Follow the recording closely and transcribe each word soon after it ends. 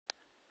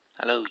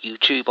Hello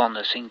YouTube, on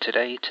the scene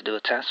today to do a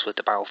test with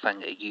the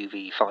Baofeng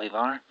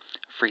uv5r.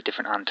 3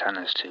 different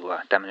antennas to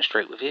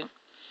demonstrate with you.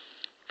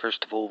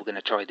 First of all, we're going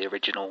to try the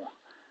original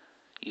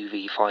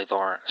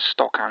uv5r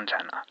stock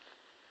antenna.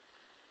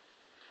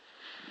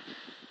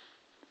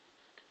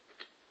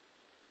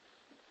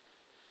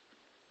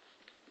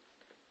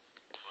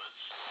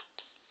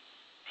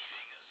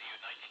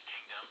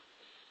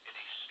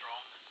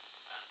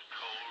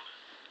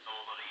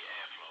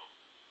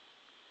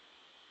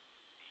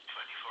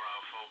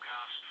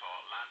 Forecast for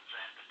Land's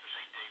End to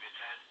St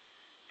David's Head,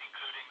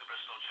 including the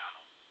Bristol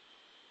Channel.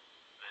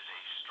 There's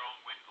a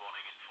strong wind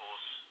warning in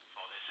force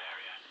for this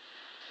area.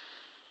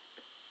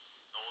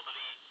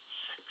 Northerly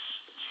 6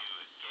 to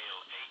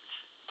gale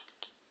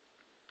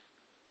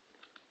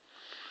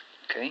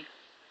 8. Okay.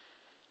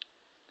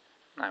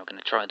 Now we're going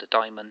to try the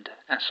Diamond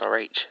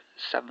SRH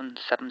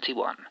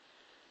 771.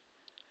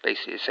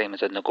 Basically the same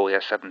as a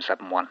Nagoya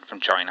 771 from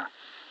China.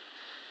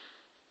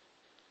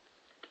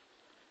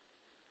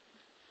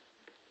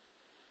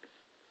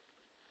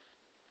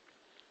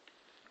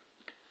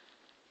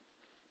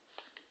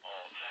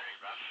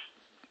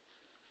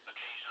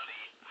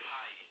 Occasionally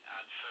high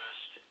at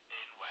first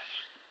in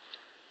west,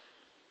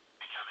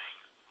 becoming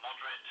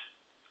moderate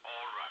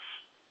or rough.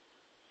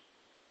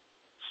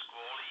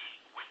 Squally,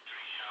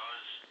 wintry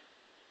showers.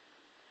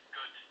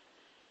 Good,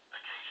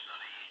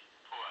 occasionally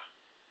poor.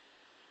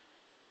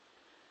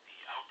 The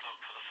outlook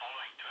for the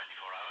following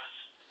 24 hours.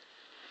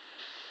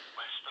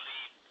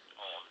 Westerly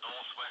or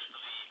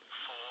northwesterly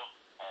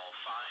 4 or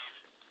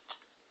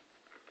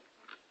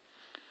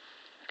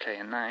 5. Okay,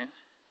 and now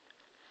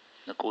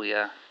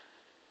Nagoya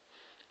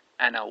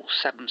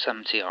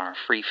NL770R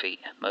 3 feet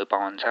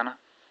mobile antenna,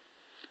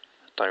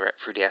 direct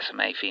through the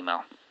SMA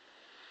female.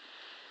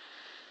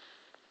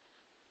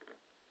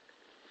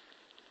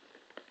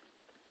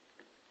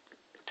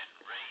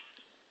 Rain.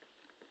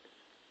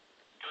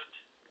 Good,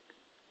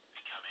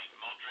 becoming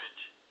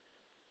moderate,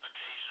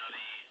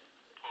 occasionally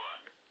poor.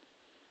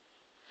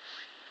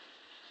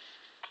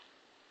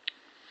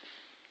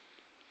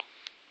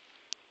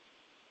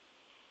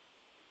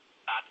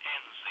 That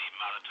ends the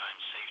Maritime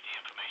Safety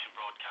Information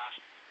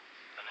broadcast.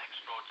 The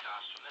next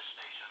broadcast from this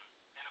station